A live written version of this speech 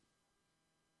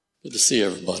Good to see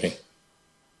everybody.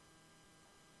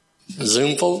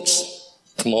 Zoom folks,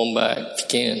 come on back if you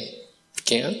can. If you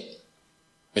can,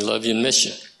 we love you and miss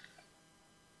you.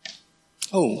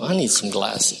 Oh, I need some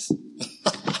glasses.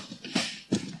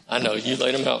 I know, you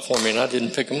laid them out for me and I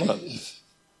didn't pick them up.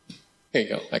 Here you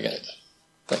go, I got it.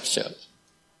 Thanks, Chuck.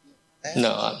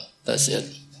 No, that's it.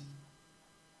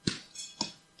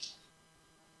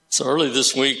 So early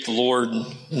this week, the Lord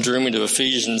drew me to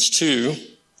Ephesians 2.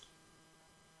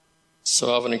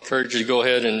 So I would encourage you to go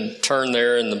ahead and turn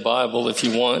there in the Bible if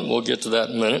you want. We'll get to that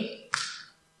in a minute.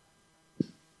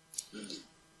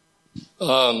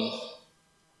 I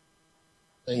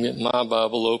can get my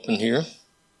Bible open here.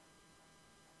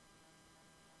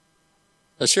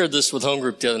 I shared this with home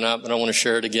group the other night, but I want to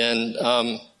share it again.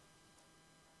 I'm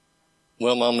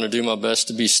going to do my best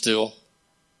to be still.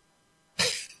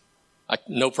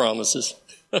 No promises.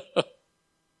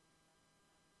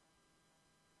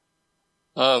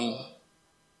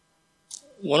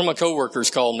 One of my coworkers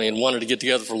called me and wanted to get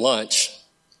together for lunch,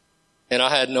 and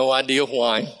I had no idea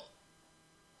why.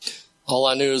 All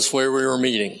I knew is where we were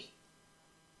meeting.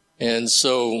 And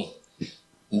so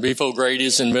Beef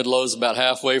O'Grady's in Midlow is about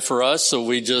halfway for us, so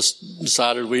we just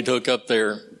decided we'd hook up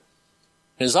there. And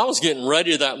as I was getting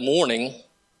ready that morning,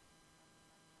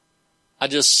 I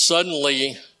just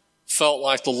suddenly felt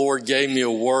like the Lord gave me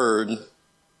a word.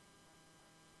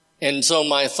 And so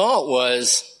my thought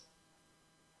was,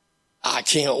 I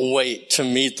can't wait to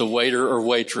meet the waiter or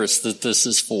waitress that this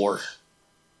is for.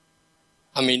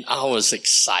 I mean, I was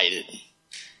excited.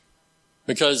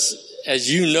 Because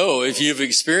as you know, if you've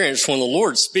experienced when the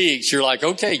Lord speaks, you're like,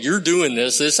 okay, you're doing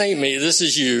this. This ain't me. This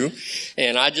is you.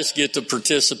 And I just get to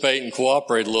participate and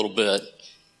cooperate a little bit.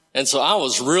 And so I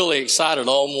was really excited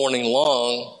all morning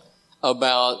long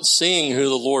about seeing who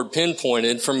the Lord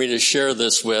pinpointed for me to share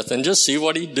this with and just see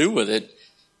what he'd do with it.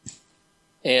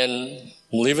 And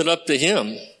leave it up to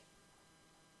him.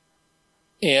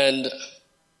 And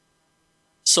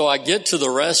so I get to the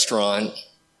restaurant,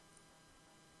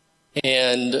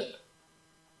 and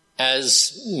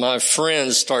as my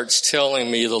friend starts telling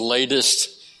me the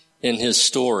latest in his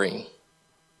story,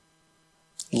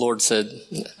 the Lord said,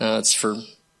 it's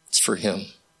for him.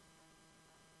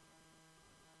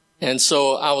 And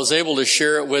so I was able to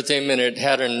share it with him, and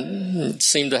it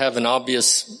seemed to have an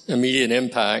obvious, immediate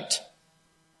impact.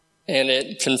 And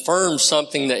it confirmed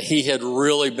something that he had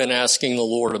really been asking the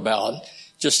Lord about.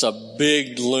 Just a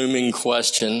big looming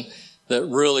question that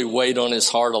really weighed on his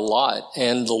heart a lot.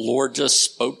 And the Lord just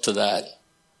spoke to that.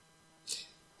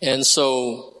 And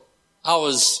so I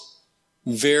was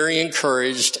very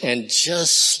encouraged and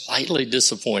just slightly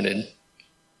disappointed,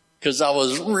 because I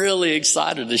was really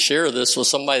excited to share this with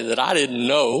somebody that I didn't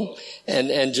know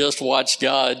and just watch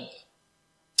God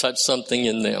touch something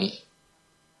in them.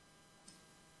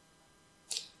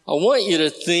 I want you to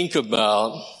think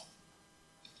about,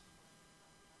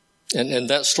 and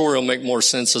that story will make more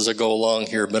sense as I go along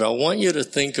here, but I want you to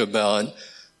think about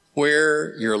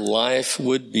where your life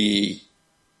would be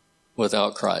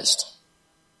without Christ.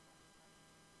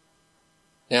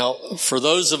 Now, for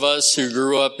those of us who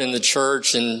grew up in the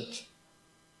church and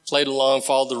played along,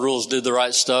 followed the rules, did the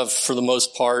right stuff for the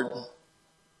most part,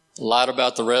 lied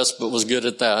about the rest, but was good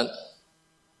at that,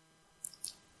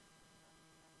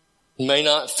 may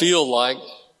not feel like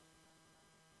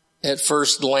at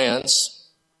first glance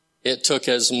it took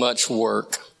as much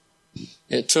work.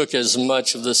 It took as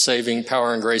much of the saving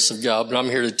power and grace of God, but I'm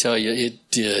here to tell you it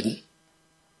did.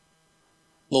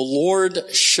 The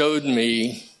Lord showed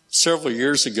me several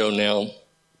years ago now,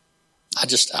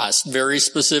 I very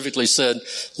specifically said,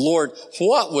 Lord,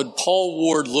 what would Paul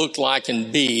Ward look like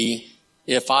and be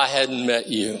if I hadn't met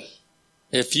you?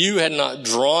 If you had not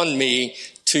drawn me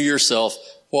to yourself,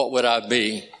 what would I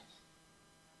be?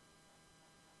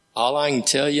 All I can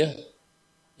tell you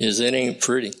is it ain't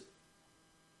pretty.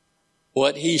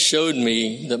 What he showed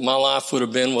me that my life would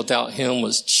have been without him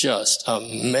was just a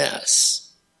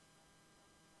mess.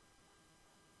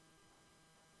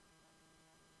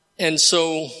 And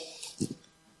so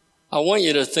I want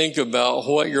you to think about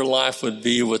what your life would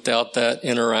be without that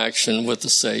interaction with the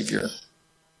Savior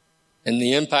and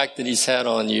the impact that he's had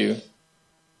on you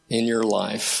in your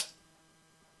life.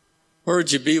 Where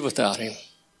would you be without him?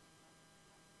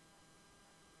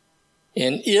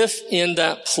 And if in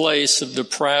that place of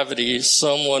depravity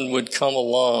someone would come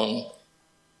along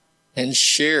and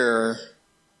share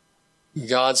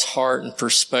God's heart and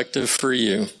perspective for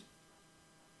you,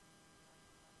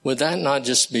 would that not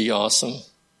just be awesome?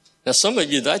 Now, some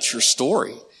of you, that's your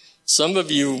story. Some of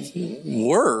you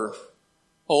were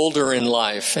older in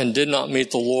life and did not meet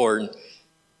the Lord,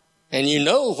 and you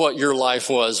know what your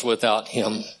life was without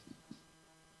him.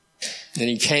 And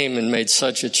he came and made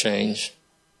such a change.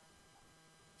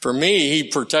 For me, he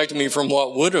protected me from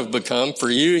what would have become. For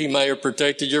you, he may have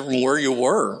protected you from where you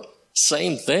were.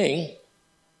 Same thing.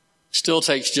 Still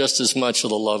takes just as much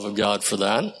of the love of God for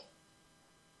that.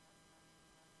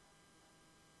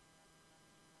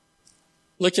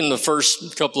 Look in the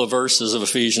first couple of verses of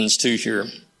Ephesians 2 here.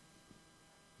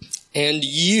 And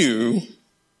you,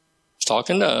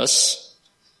 talking to us,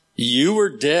 you were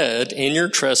dead in your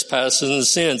trespasses and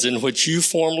sins in which you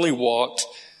formerly walked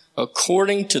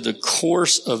according to the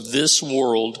course of this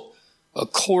world,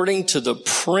 according to the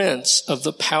prince of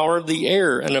the power of the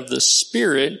air and of the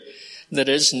spirit that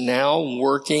is now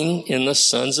working in the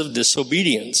sons of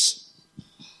disobedience.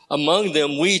 Among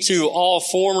them, we too all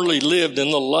formerly lived in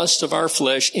the lust of our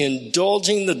flesh,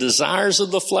 indulging the desires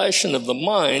of the flesh and of the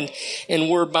mind, and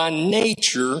were by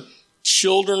nature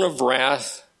children of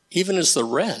wrath, even as the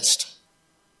rest.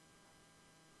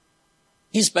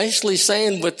 He's basically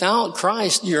saying without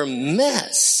Christ, you're a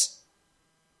mess.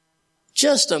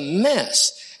 Just a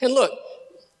mess. And look,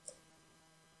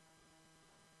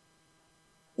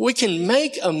 we can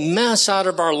make a mess out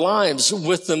of our lives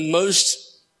with the most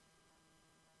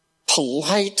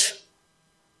polite,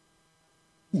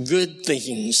 good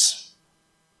things.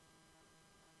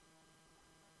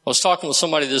 I was talking with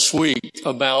somebody this week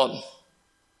about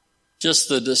just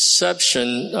the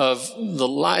deception of the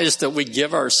lies that we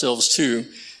give ourselves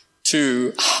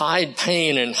to hide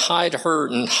pain and hide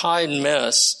hurt and hide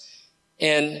mess.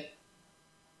 And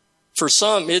for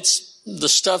some, it's the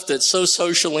stuff that's so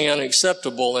socially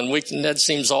unacceptable, and that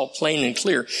seems all plain and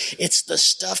clear. It's the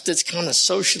stuff that's kind of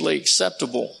socially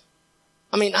acceptable.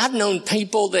 I mean, I've known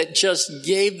people that just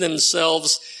gave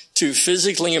themselves to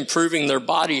physically improving their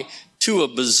body to a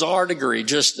bizarre degree,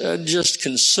 just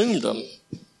consumed them.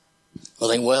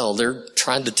 Well, they're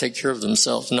trying to take care of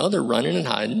themselves. No, they're running and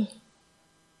hiding.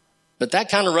 But that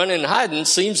kind of running and hiding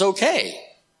seems okay.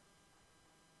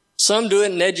 Some do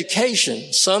it in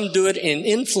education. Some do it in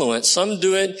influence. Some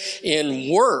do it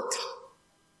in work,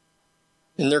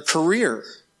 in their career.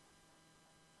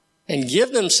 And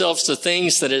give themselves to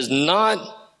things that is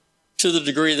not to the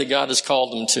degree that God has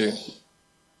called them to,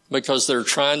 because they're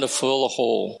trying to fill a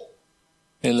hole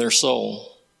in their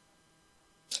soul.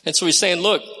 And so he's saying,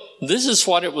 look, this is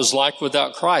what it was like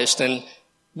without Christ, and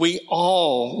we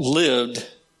all lived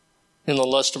in the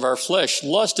lust of our flesh.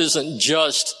 Lust isn't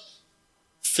just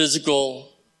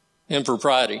physical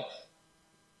impropriety.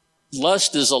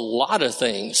 Lust is a lot of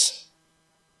things.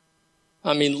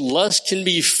 I mean, lust can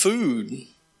be food.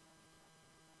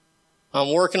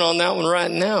 I'm working on that one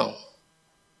right now.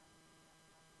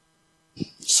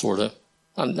 Sort of.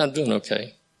 I'm doing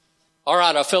okay. All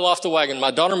right, I fell off the wagon. My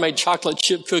daughter made chocolate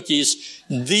chip cookies,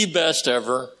 the best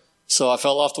ever. So I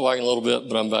fell off the wagon a little bit,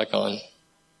 but I'm back on.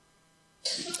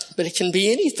 But it can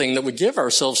be anything that we give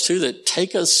ourselves to that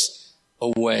take us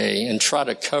away and try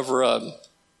to cover up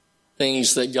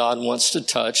things that God wants to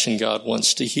touch and God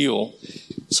wants to heal.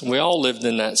 So we all lived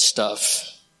in that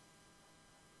stuff.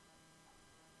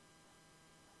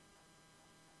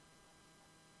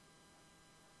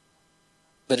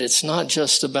 But it's not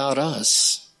just about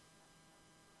us.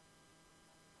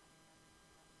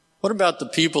 What about the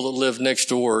people that live next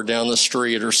door or down the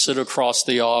street or sit across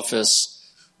the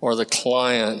office or the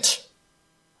client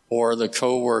or the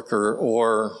coworker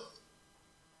or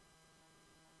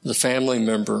the family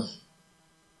member,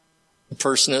 the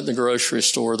person at the grocery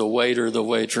store, the waiter, the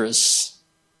waitress?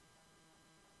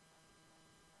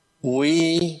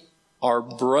 We are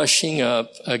brushing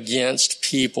up against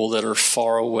people that are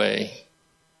far away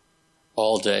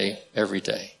all day, every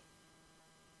day.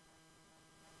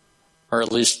 Or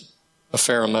at least a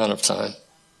fair amount of time.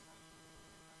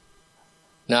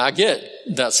 Now I get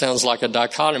that sounds like a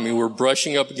dichotomy. We're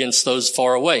brushing up against those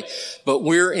far away, but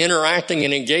we're interacting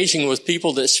and engaging with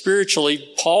people that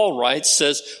spiritually, Paul writes,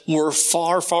 says we're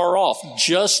far, far off,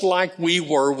 just like we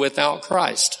were without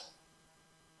Christ.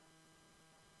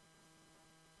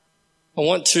 I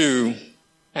want to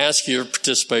ask your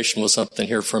participation with something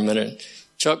here for a minute.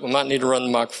 Chuck, we might need to run the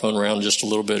microphone around just a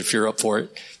little bit if you're up for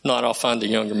it. If not, I'll find a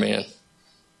younger man.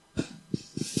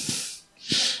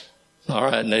 All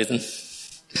right, Nathan.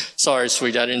 Sorry,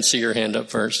 sweet, I didn't see your hand up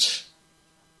first.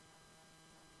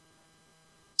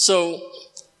 So,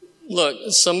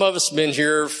 look, some of us have been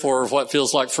here for what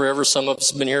feels like forever. Some of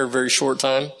us have been here a very short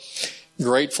time.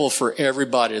 Grateful for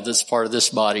everybody that's part of this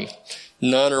body.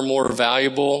 None are more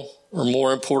valuable or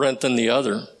more important than the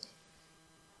other.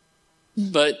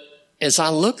 But as I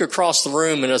look across the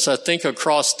room and as I think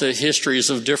across the histories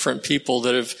of different people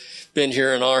that have been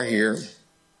here and are here,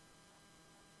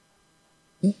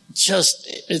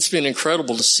 it's been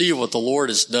incredible to see what the Lord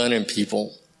has done in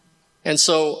people. And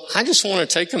so I just want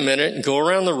to take a minute and go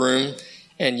around the room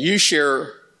and you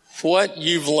share what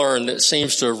you've learned that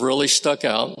seems to have really stuck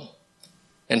out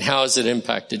and how has it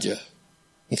impacted you.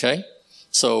 Okay?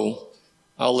 So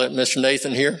I'll let Mr.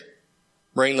 Nathan here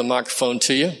bring the microphone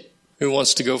to you. Who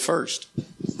wants to go first?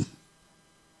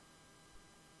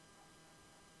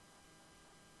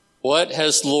 What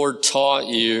has the Lord taught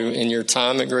you in your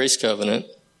time at Grace Covenant,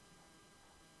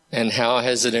 and how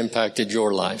has it impacted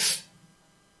your life?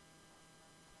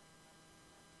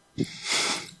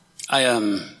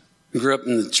 I grew up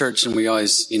in the church, and we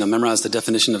always, memorized the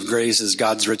definition of grace as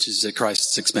God's riches at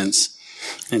Christ's expense.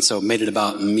 And so made it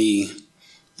about me.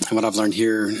 And what I've learned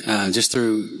here, just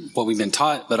through what we've been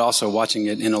taught, but also watching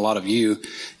it in a lot of you,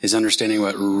 is understanding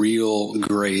what real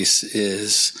grace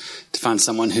is. To find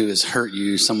someone who has hurt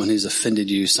you, someone who's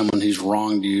offended you, someone who's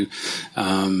wronged you,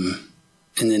 and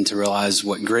then to realize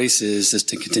what grace is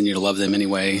to continue to love them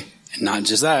anyway. And not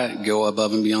just that, go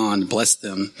above and beyond, bless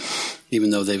them,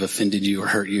 even though they've offended you or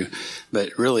hurt you.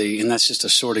 But really, and that's just a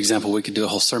short example, we could do a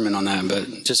whole sermon on that,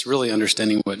 but just really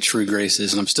understanding what true grace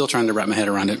is. And I'm still trying to wrap my head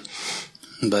around it.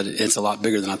 But it's a lot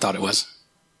bigger than I thought it was.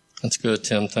 That's good,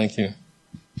 Tim. Thank you.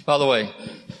 By the way,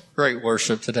 great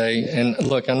worship today. And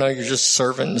look, I know you're just a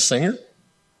servant and a singer.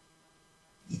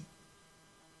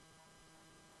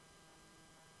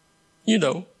 You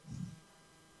know.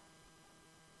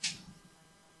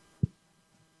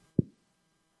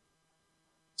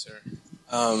 Sir.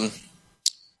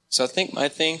 So I think my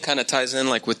thing kind of ties in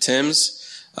like with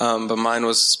Tim's, but mine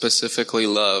was specifically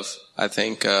love. I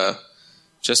think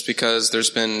just because there's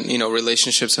been,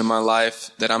 relationships in my life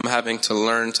that I'm having to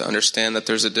learn to understand that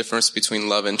there's a difference between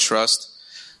love and trust.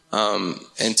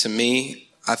 And to me,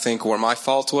 I think where my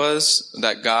fault was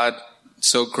that God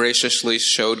so graciously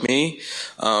showed me,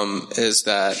 is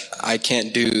that I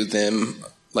can't do them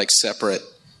like separate.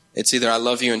 It's either I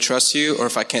love you and trust you, or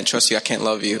if I can't trust you, I can't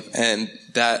love you. And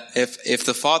that if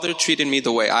the Father treated me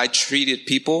the way I treated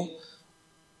people,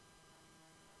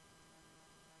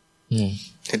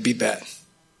 it'd be bad.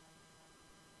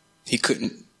 He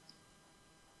couldn't.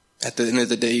 At the end of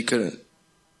the day, he couldn't.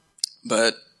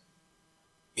 But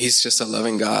he's just a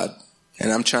loving God.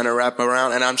 And I'm trying to wrap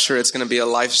around, and I'm sure it's going to be a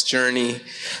life's journey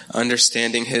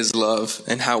understanding his love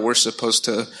and how we're supposed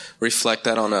to reflect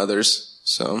that on others.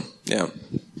 So, yeah.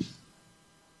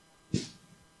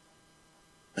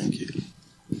 Thank you.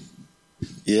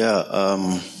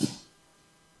 Yeah,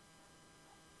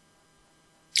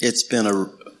 it's been an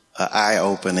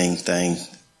eye-opening thing.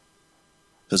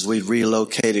 Because we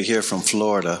relocated here from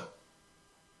Florida,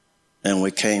 and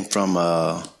we came from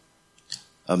a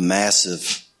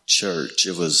massive church.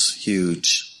 It was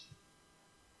huge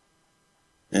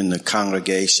in the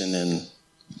congregation, and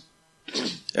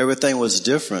everything was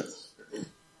different.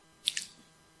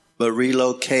 But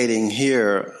relocating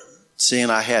here, seeing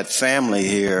I had family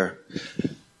here,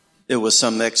 it was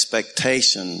some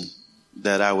expectation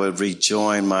that I would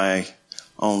rejoin my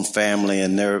own family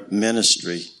in their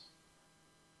ministry.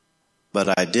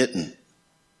 But I didn't.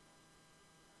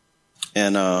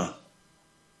 And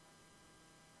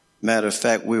matter of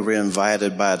fact, we were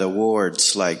invited by the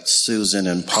Wards, like Susan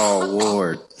and Paul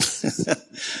Ward.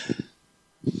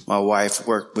 My wife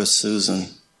worked with Susan.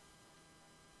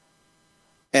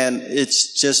 And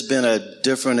it's just been a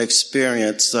different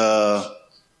experience.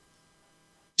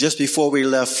 Just before we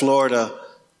left Florida,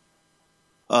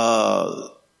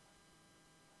 the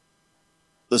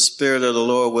Spirit of the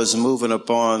Lord was moving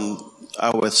upon, I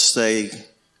would say,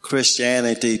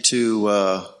 Christianity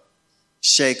to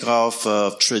shake off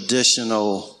of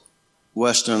traditional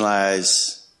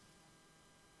westernized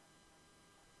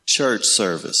church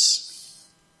service.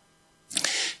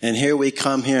 And here we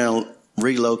come here and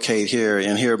relocate here,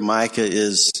 and here Micah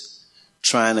is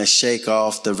trying to shake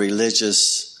off the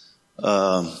religious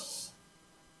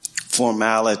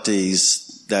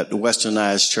formalities that the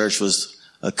westernized church was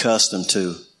accustomed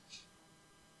to.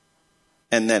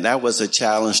 And that was a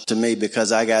challenge to me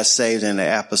because I got saved in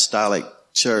the apostolic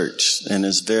church, and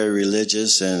it's very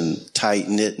religious and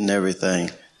tight-knit and everything.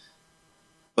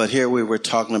 But here we were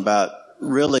talking about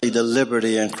really the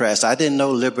liberty in Christ. I didn't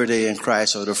know liberty in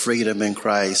Christ or the freedom in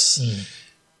Christ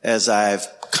as I've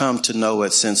come to know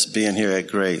it since being here at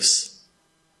Grace.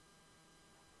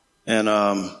 And,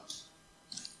 I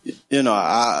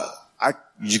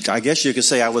guess you could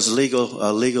say I was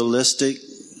legalistic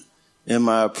in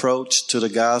my approach to the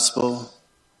gospel.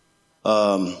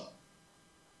 And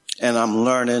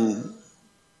I'm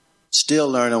still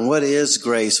learning, what is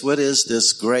grace? What is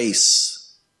this grace?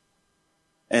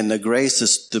 And the grace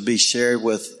is to be shared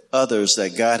with others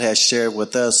that God has shared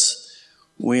with us,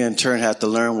 we in turn have to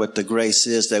learn what the grace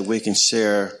is that we can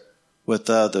share with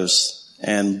others,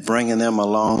 and bringing them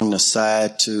along the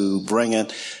side to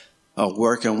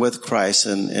working with Christ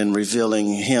and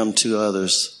revealing Him to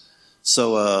others.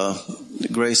 So the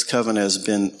Grace Covenant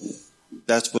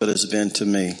that's what it's been to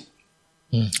me.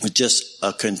 Just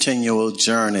a continual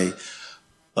journey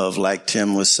of, like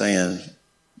Tim was saying,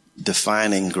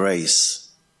 defining grace.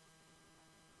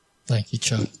 Thank you,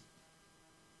 Chuck.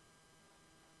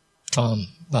 Tom,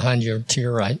 behind you to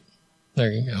your right.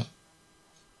 There you go.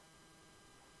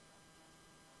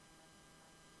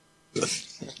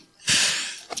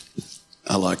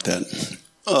 I like that.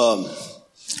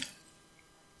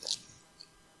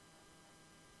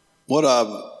 What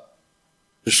I've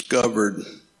discovered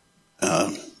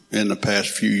in the past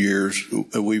few years,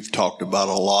 we've talked about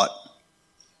a lot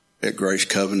at Grace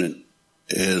Covenant,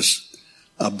 is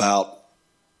about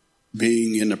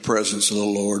being in the presence of the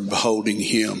Lord, beholding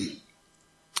Him.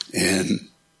 And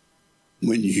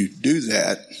when you do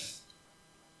that,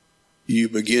 you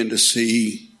begin to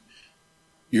see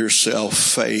yourself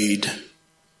fade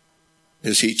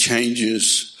as He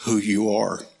changes who you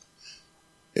are,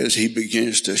 as He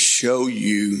begins to show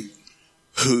you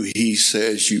who He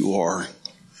says you are,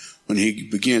 when He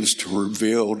begins to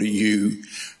reveal to you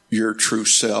your true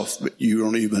self, but you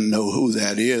don't even know who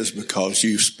that is because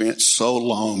you've spent so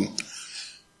long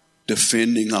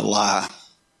defending a lie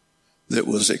that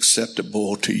was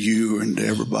acceptable to you and to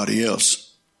everybody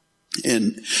else.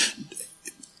 And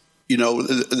you know,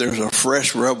 there's a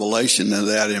fresh revelation of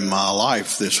that in my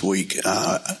life this week.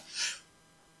 I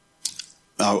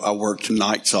worked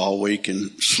nights all week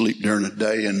and sleep during the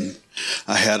day, and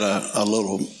I had a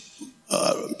little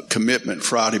commitment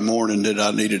Friday morning that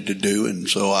I needed to do, and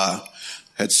so I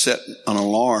had set an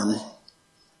alarm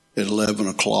at 11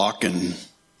 o'clock, and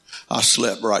I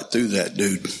slept right through that,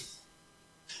 dude.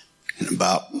 And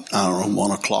about,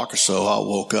 1 o'clock or so, I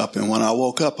woke up, and when I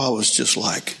woke up, I was just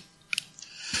like,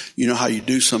 you know how you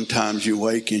do sometimes, you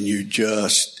wake and you're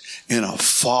just in a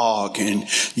fog and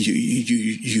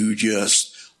you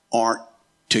just aren't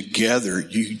together.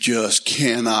 You just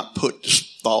cannot put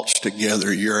thoughts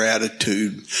together. Your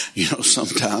attitude,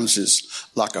 sometimes is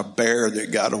like a bear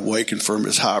that got awakened from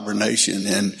his hibernation.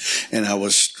 And I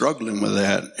was struggling with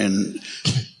that and,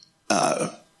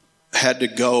 had to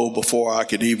go before I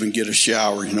could even get a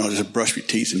shower, just brush my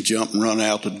teeth and jump and run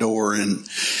out the door. And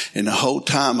the whole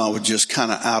time I was just kind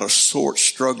of out of sorts,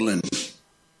 struggling.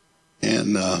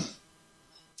 And,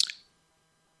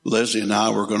 Leslie and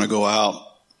I were going to go out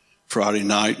Friday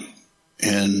night,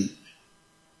 and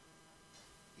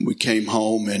we came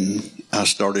home and I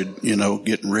started,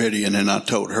 getting ready. And then I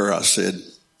told her, I said,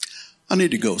 I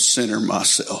need to go center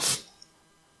myself.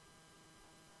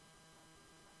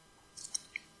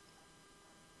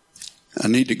 I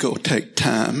need to go take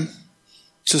time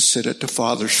to sit at the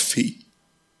Father's feet,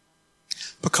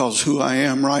 because who I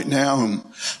am right now and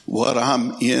what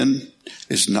I'm in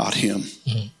is not Him.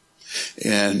 Mm-hmm.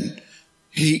 And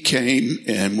He came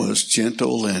and was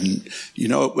gentle, and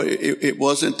it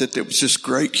wasn't that there was this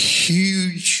great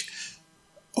huge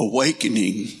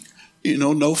awakening,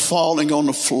 no falling on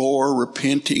the floor,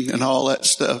 repenting and all that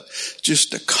stuff,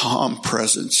 just a calm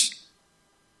presence,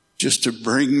 just to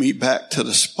bring me back to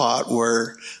the spot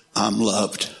where I'm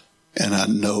loved and I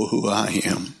know who I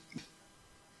am.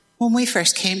 When we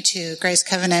first came to Grace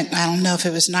Covenant, I don't know if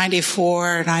it was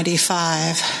 94 or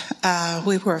 95,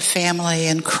 we were a family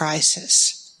in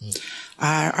crisis.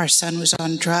 Our son was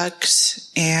on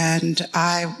drugs, and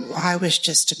I was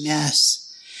just a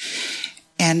mess.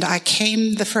 And I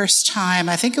came the first time,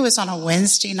 I think it was on a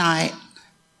Wednesday night,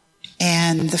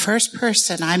 and the first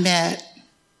person I met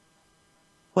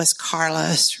was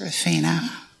Carlos Rufino.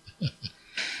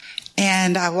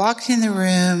 And I walked in the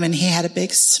room, and he had a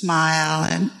big smile,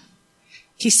 and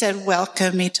he said,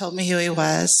 welcome. He told me who he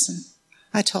was. And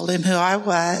I told him who I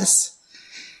was.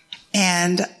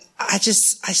 And I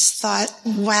just thought,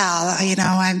 wow,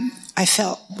 I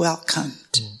felt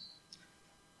welcomed.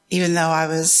 Even though I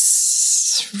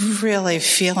was really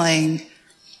feeling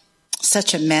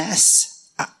such a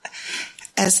mess.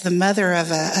 As the mother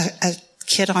of a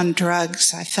kid on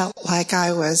drugs, I felt like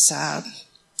I was to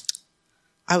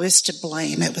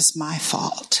blame. It was my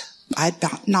fault. I'd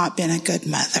not been a good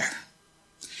mother.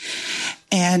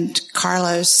 And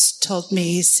Carlos told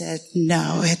me, he said,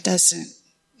 no, it doesn't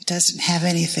have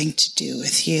anything to do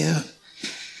with you.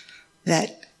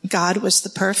 That God was the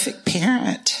perfect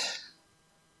parent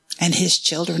and His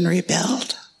children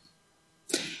rebelled.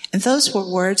 And those were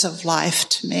words of life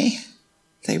to me.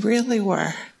 They really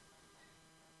were.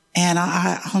 And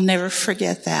I'll never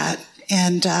forget that.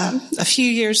 And a few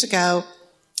years ago,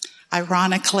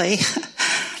 ironically,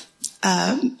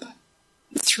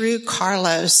 through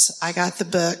Carlos, I got the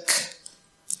book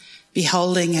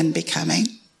Beholding and Becoming.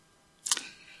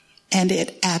 And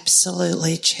it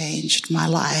absolutely changed my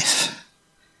life.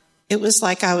 It was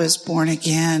like I was born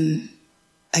again.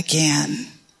 I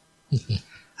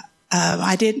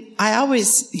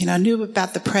always, knew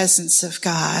about the presence of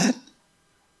God,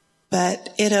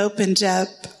 but it opened up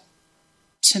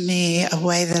to me a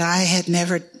way that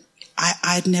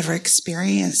I'd never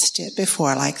experienced it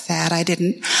before like that. I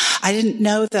didn't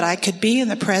know that I could be in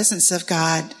the presence of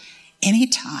God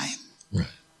anytime. Right.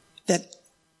 That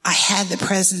I had the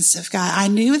presence of God. I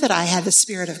knew that I had the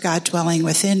Spirit of God dwelling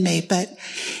within me, but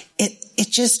it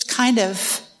just kind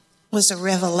of was a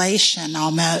revelation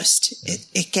almost.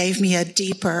 It gave me a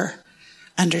deeper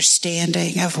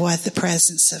understanding of what the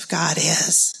presence of God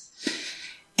is.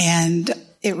 And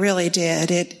it really did.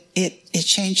 It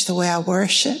changed the way I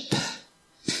worship.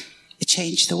 It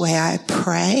changed the way I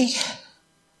pray.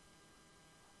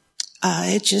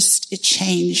 It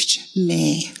changed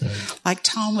me. Right. Like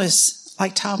Tom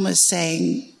was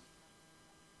saying,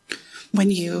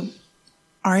 when you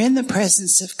are in the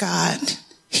presence of God,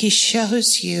 He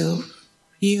shows you.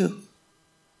 He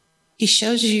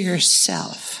shows you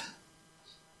yourself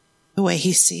the way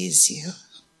He sees you.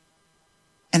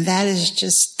 And that is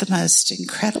just the most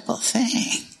incredible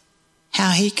thing.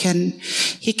 How He can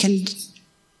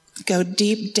go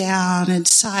deep down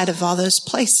inside of all those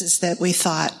places that we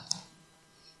thought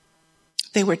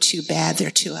they were too bad,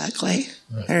 they're too ugly.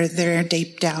 Right. They're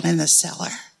deep down in the cellar.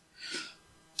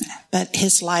 But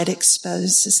His light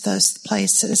exposes those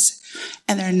places.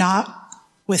 And they're not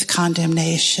with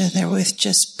condemnation. They're with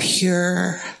just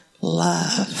pure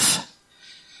love.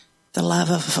 The love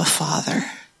of a father.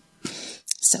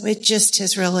 So it just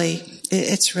has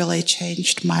it's really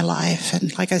changed my life.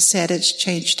 And like I said, it's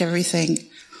changed everything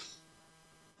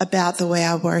about the way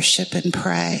I worship and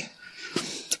pray.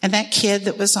 And that kid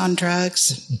that was on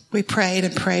drugs, we prayed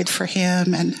and prayed for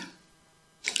him. And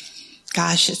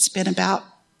gosh, it's been about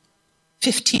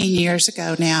 15 years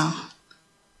ago now.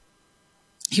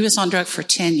 He was on drugs for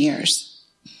 10 years.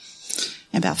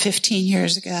 And about 15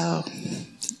 years ago,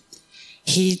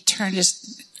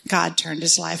 God turned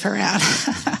his life around.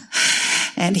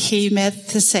 And he met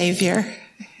the Savior.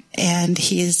 And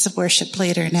he's a worship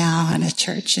leader now in a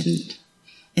church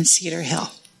in Cedar Hill.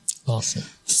 Awesome.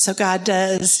 So God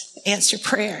does answer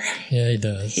prayer. Yeah, He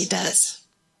does. He does.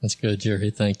 That's good,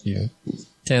 Jerry. Thank you.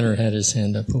 Tanner had his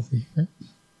hand up over here.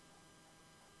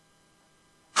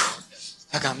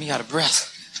 That got me out of breath.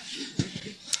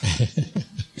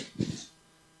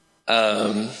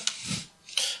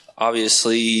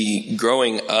 Obviously,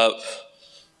 growing up,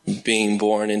 being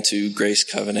born into Grace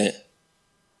Covenant,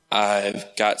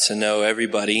 I've got to know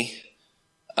everybody,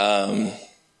 and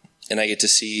I get to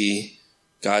see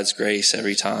God's grace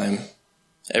every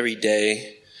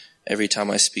day, every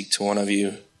time I speak to one of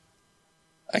you.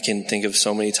 I can think of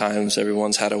so many times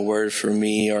everyone's had a word for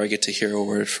me, or I get to hear a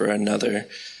word for another.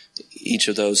 Each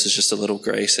of those is just a little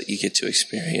grace that you get to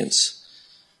experience.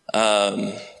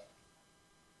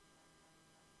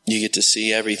 You get to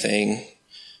see everything.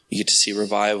 You get to see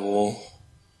revival.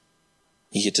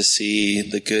 You get to see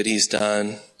the good He's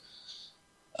done.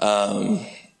 And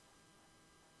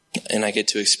I get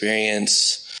to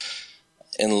experience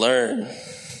and learn.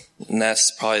 And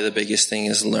that's probably the biggest thing,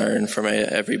 is learn from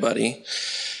everybody.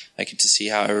 I get to see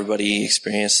how everybody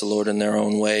experienced the Lord in their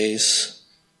own ways.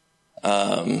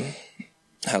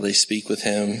 How they speak with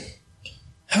Him,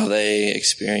 how they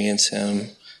experience Him.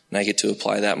 And I get to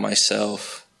apply that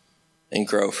myself and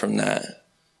grow from that.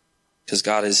 Because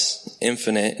God is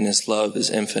infinite and His love is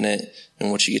infinite,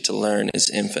 and what you get to learn is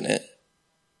infinite.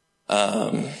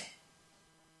 And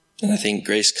I think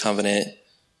Grace Covenant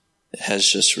has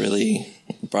just really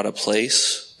brought a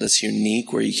place that's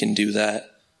unique where you can do that.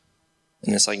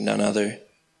 And it's like none other.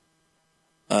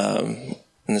 And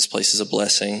this place is a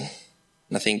blessing.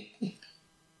 And I think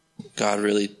God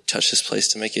really touched this place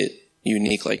to make it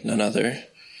unique like none other.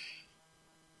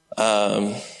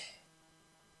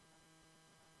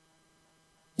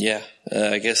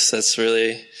 I guess that's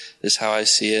really is how I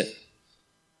see it.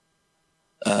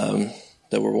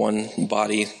 That we're one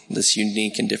body that's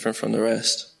unique and different from the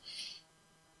rest.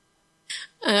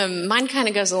 Mine kind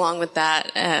of goes along with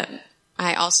that.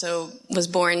 I also was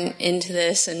born into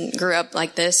this and grew up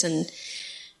like this. And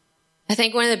I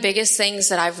think one of the biggest things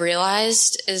that I've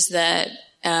realized is that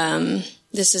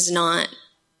this is not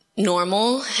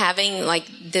normal, having like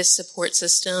this support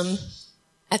system.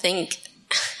 I think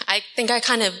I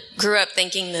kind of grew up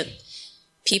thinking that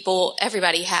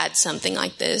everybody had something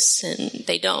like this, and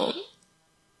they don't.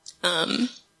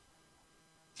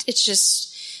 It's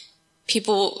just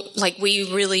people, like,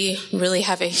 we really, really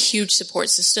have a huge support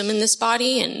system in this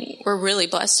body, and we're really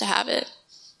blessed to have it.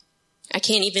 I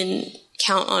can't even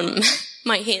count on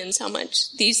my hands how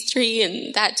much these three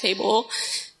and that table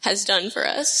has done for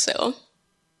us, so.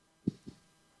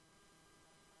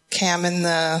 Okay, I'm in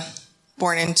the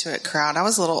Born Into It crowd. I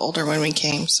was a little older when we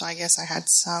came, so I guess I had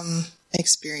some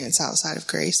experience outside of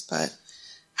grace, but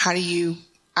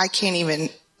I can't even,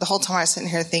 the whole time I was sitting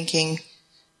here thinking,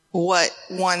 what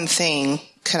one thing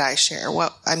could I share?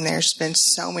 And there's been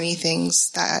so many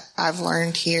things that I've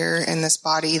learned here in this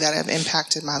body that have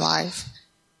impacted my life.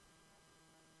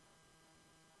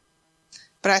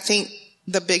 But I think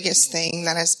the biggest thing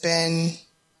that has been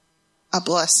a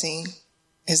blessing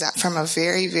is that from a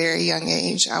very, very young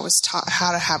age, I was taught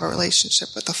how to have a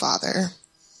relationship with the Father.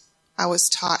 I was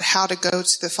taught how to go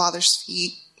to the Father's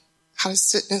feet, how to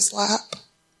sit in his lap.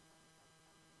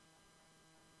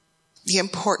 The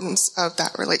importance of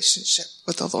that relationship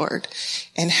with the Lord,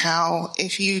 and how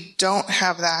if you don't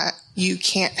have that, you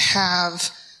can't have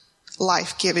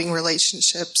life-giving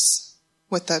relationships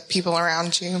with the people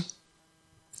around you.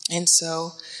 And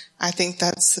so I think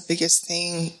that's the biggest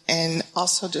thing. And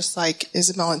also, just like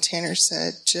Isabel and Tanner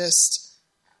said, just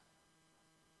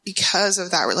because of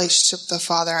that relationship with the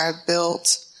Father, I've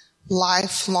built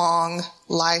lifelong,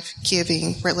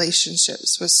 life-giving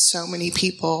relationships with so many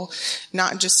people,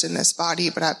 not just in this body,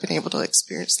 but I've been able to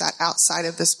experience that outside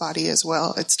of this body as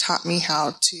well. It's taught me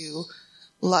how to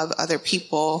love other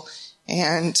people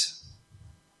and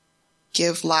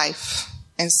give life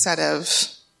instead of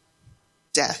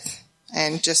death,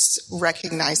 and just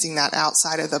recognizing that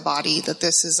outside of the body, that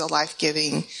this is a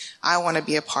life-giving, I want to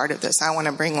be a part of this. I want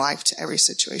to bring life to every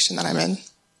situation that I'm in.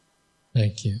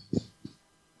 Thank you.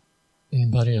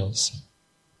 Anybody else?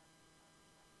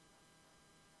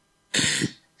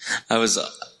 I was,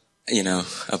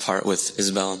 apart with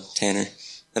Isabel and Tanner,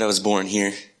 that I was born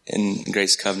here in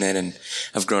Grace Covenant, and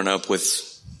I've grown up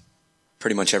with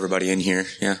pretty much everybody in here.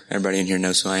 Yeah, everybody in here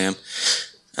knows who I am.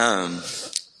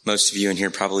 Most of you in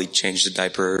here probably changed a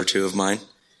diaper or two of mine.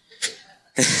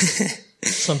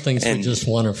 Some things we just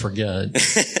want to forget.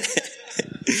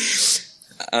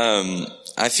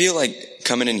 I feel like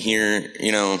coming in here,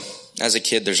 as a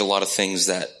kid, there's a lot of things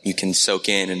that you can soak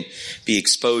in and be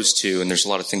exposed to, and there's a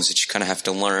lot of things that you kind of have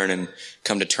to learn and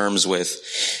come to terms with.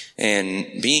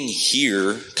 And being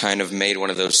here kind of made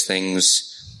one of those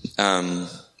things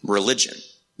religion,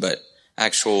 but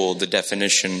the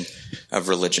definition of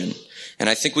religion. And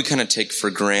I think we kind of take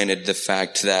for granted the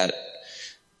fact that,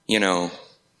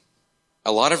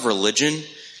 a lot of religion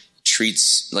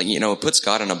treats, it puts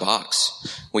God in a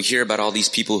box. We hear about all these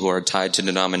people who are tied to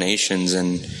denominations,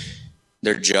 and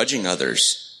they're judging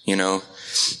others,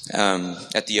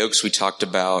 At the Oaks, we talked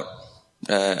about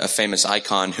a famous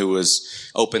icon who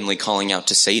was openly calling out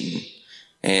to Satan.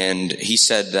 And he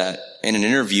said that in an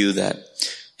interview that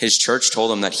his church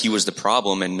told him that he was the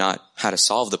problem and not how to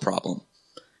solve the problem.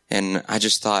 And I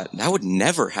just thought that would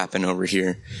never happen over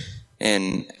here.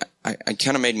 And I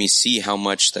kind of made me see how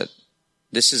much that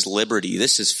this is liberty.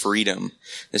 This is freedom.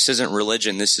 This isn't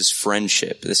religion. This is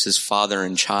friendship. This is father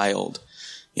and child.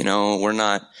 We're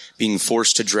not being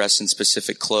forced to dress in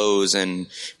specific clothes and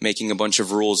making a bunch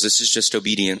of rules. This is just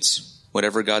obedience.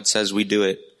 Whatever God says, we do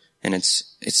it. And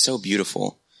it's so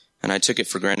beautiful. And I took it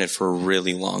for granted for a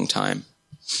really long time.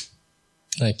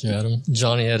 Thank you, Adam.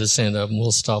 Johnny had his hand up, and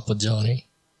we'll stop with Johnny.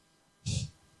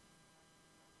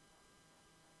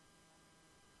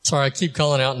 Sorry, I keep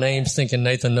calling out names thinking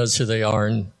Nathan knows who they are,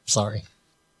 and sorry.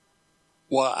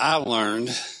 Well, I learned,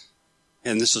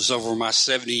 and this is over my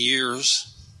 70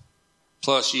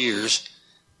 plus years,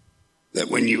 that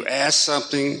when you ask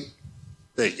something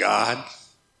that God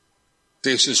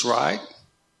thinks is right,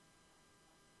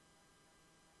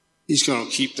 he's going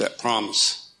to keep that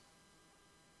promise.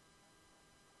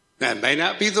 Now, it may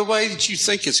not be the way that you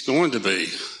think it's going to be,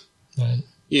 right.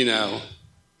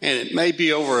 And it may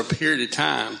be over a period of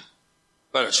time,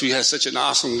 but if you have such an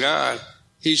awesome God,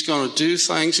 he's going to do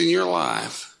things in your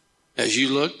life as you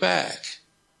look back,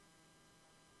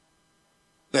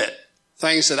 that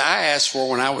things that I asked for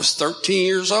when I was 13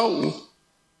 years old,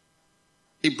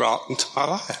 he brought into my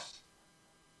life.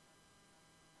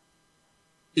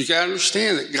 You got to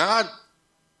understand that God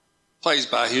plays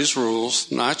by his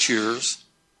rules, not yours.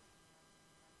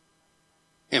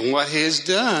 And what he has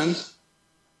done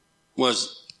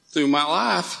was, through my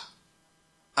life,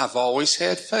 I've always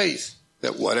had faith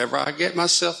that whatever I get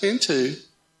myself into,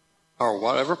 or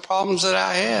whatever problems that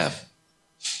I have,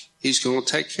 he's going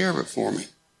to take care of it for me.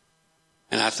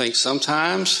 And I think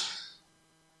sometimes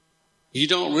you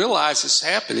don't realize it's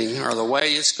happening or the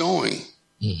way it's going.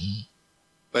 Mm-hmm.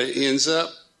 But it ends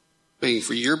up being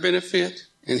for your benefit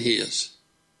and his.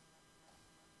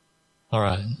 All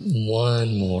right,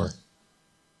 one more.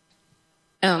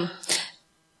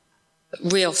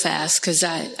 Real fast, because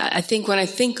I think when I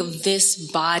think of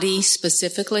this body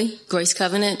specifically, Grace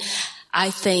Covenant,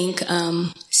 I think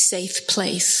safe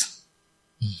place.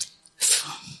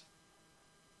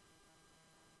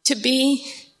 To be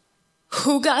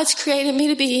who God's created me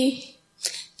to be,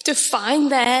 to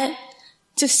find that,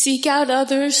 to seek out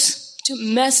others, to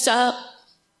mess up,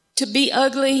 to be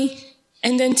ugly,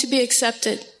 and then to be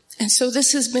accepted. And so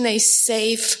this has been a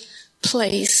safe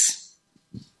place.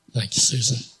 Thank you,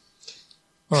 Susan.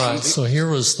 All right, so here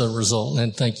was the result,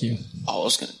 and thank you. Oh, I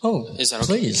was going to. Oh, is that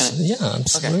okay? Please. Yeah,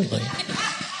 absolutely. Okay.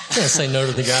 You can't say no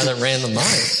to the guy that ran the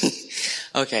mic.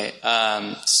 Okay,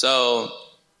 so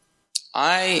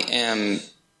I am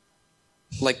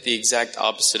like the exact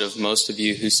opposite of most of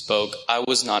you who spoke. I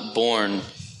was not born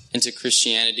into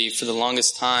Christianity. For the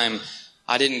longest time,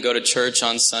 I didn't go to church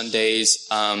on Sundays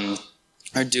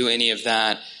or do any of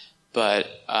that. But,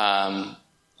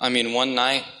 one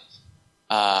night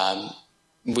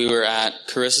we were at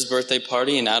Carissa's birthday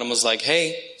party, and Adam was like,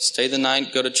 hey, stay the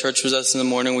night, go to church with us in the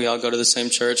morning. We all go to the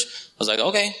same church. I was like,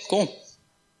 okay, cool.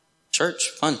 Church,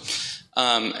 fun.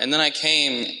 And then I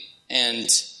came, and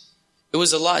it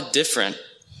was a lot different.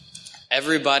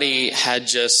 Everybody had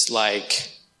just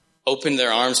opened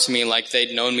their arms to me like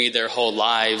they'd known me their whole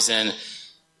lives. And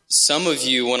some of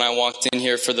you, when I walked in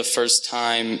here for the first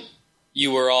time,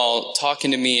 you were all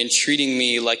talking to me and treating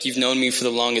me like you've known me for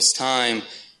the longest time.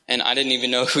 And I didn't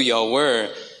even know who y'all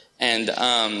were. And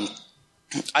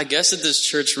I guess that this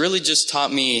church really just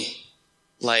taught me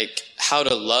how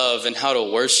to love and how to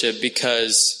worship,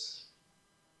 because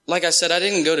like I said, I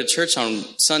didn't go to church on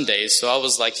Sundays. So I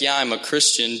was like, yeah, I'm a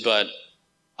Christian, but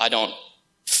I don't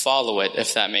follow it,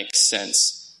 if that makes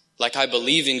sense. I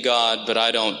believe in God, but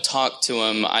I don't talk to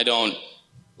him. I don't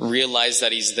realize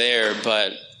that he's there.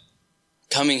 But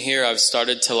coming here, I've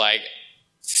started to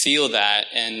feel that.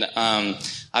 And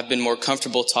I've been more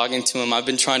comfortable talking to him. I've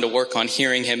been trying to work on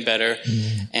hearing him better.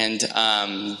 Mm-hmm. And,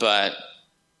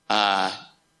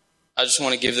 I just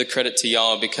want to give the credit to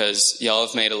y'all, because y'all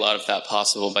have made a lot of that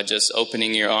possible by just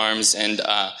opening your arms and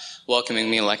welcoming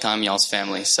me like I'm y'all's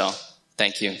family. So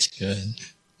thank you. Good.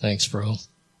 Thanks, bro.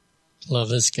 Love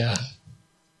this guy.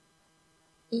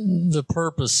 The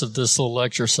purpose of this little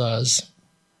exercise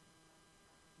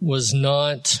was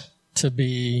not to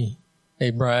be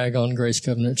a brag on Grace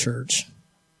Covenant Church,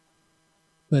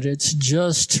 but it's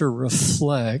just to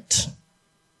reflect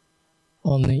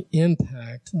on the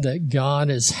impact that God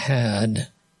has had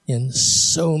in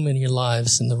so many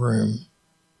lives in the room.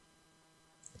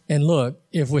 And look,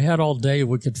 if we had all day,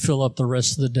 we could fill up the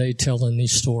rest of the day telling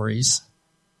these stories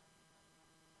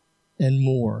and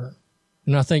more.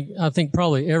 And I think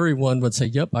probably everyone would say,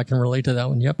 yep, I can relate to that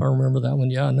one. Yep, I remember that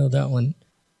one. Yeah, I know that one.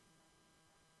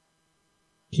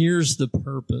 Here's the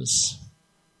purpose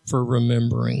for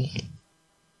remembering.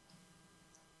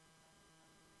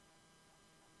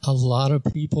 A lot of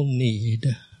people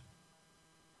need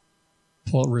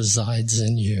what resides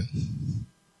in you.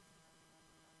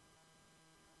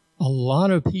 A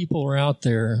lot of people are out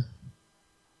there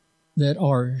that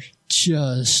are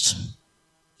just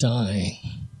dying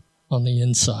on the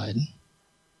inside.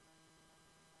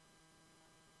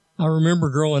 I remember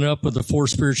growing up with the 4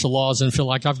 spiritual laws and feel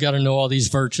like I've got to know all these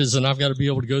virtues and I've got to be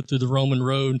able to go through the Roman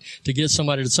road to get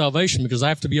somebody to salvation, because I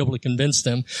have to be able to convince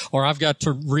them, or I've got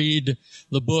to read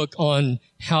the book on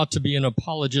how to be an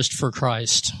apologist for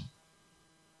Christ.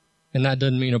 And that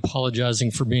doesn't mean apologizing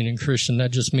for being a Christian.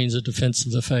 That just means a defense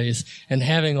of the faith and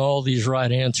having all these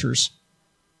right answers.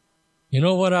 You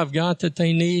know what I've got that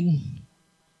they need?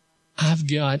 I've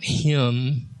got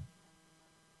him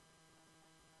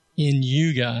in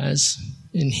you guys,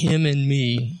 in him and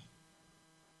me,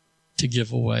 to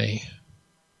give away.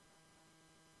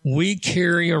 We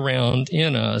carry around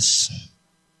in us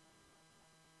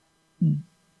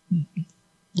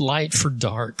light for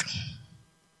dark,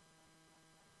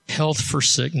 health for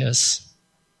sickness,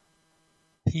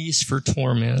 peace for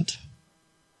torment,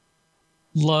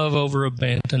 love over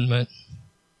abandonment,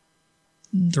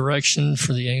 direction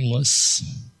for the aimless.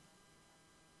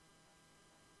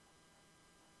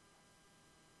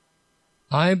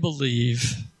 I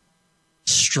believe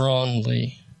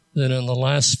strongly that in the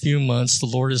last few months, the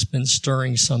Lord has been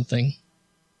stirring something.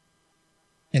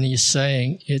 And he's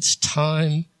saying, it's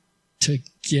time to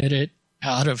get it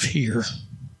out of here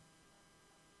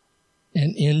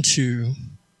and into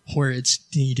where it's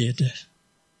needed.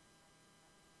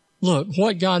 Look,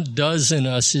 what God does in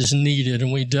us is needed,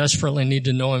 and we desperately need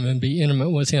to know him and be intimate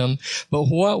with him. But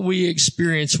what we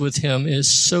experience with him is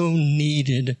so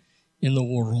needed in the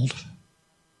world.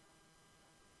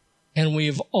 And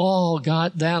we've all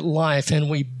got that life, and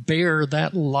we bear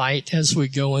that light as we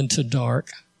go into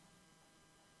dark.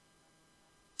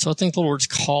 So I think the Lord's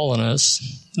calling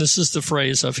us. This is the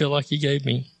phrase I feel like he gave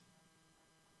me.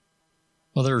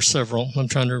 Well, there are several.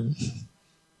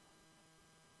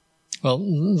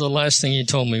 The last thing he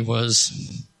told me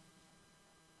was,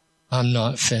 I'm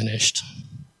not finished.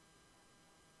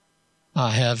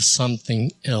 I have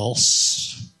something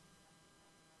else.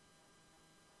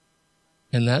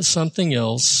 And that something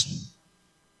else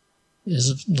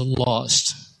is the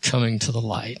lost coming to the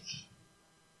light.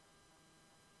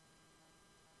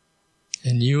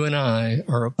 And you and I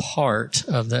are a part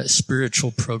of that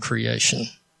spiritual procreation.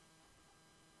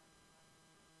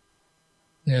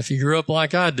 Now, if you grew up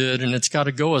like I did and it's got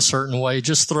to go a certain way,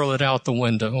 just throw it out the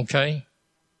window, okay?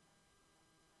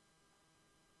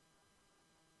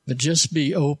 But just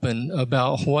be open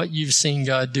about what you've seen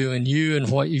God do in you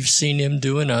and what you've seen him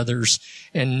do in others,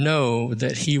 and know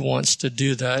that he wants to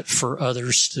do that for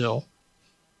others still,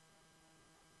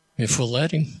 if we'll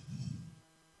let him.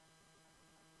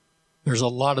 There's a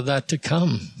lot of that to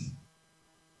come.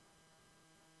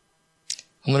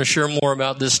 I'm going to share more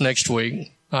about this next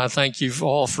week. I thank you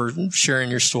all for sharing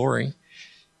your story.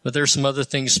 But there's some other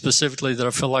things specifically that I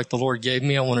feel like the Lord gave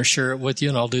me. I want to share it with you,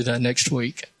 and I'll do that next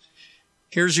week.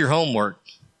 Here's your homework.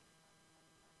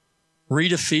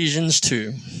 Read Ephesians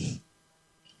 2.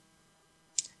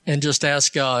 And just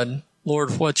ask God,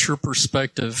 Lord, what's your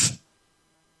perspective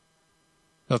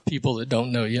of people that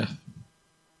don't know you?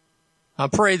 I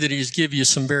pray that he's give you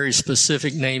some very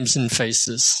specific names and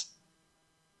faces.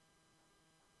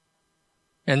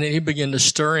 And then he begin to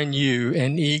stir in you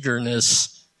an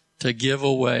eagerness to give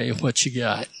away what you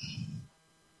got.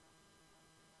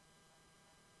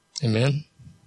 Amen.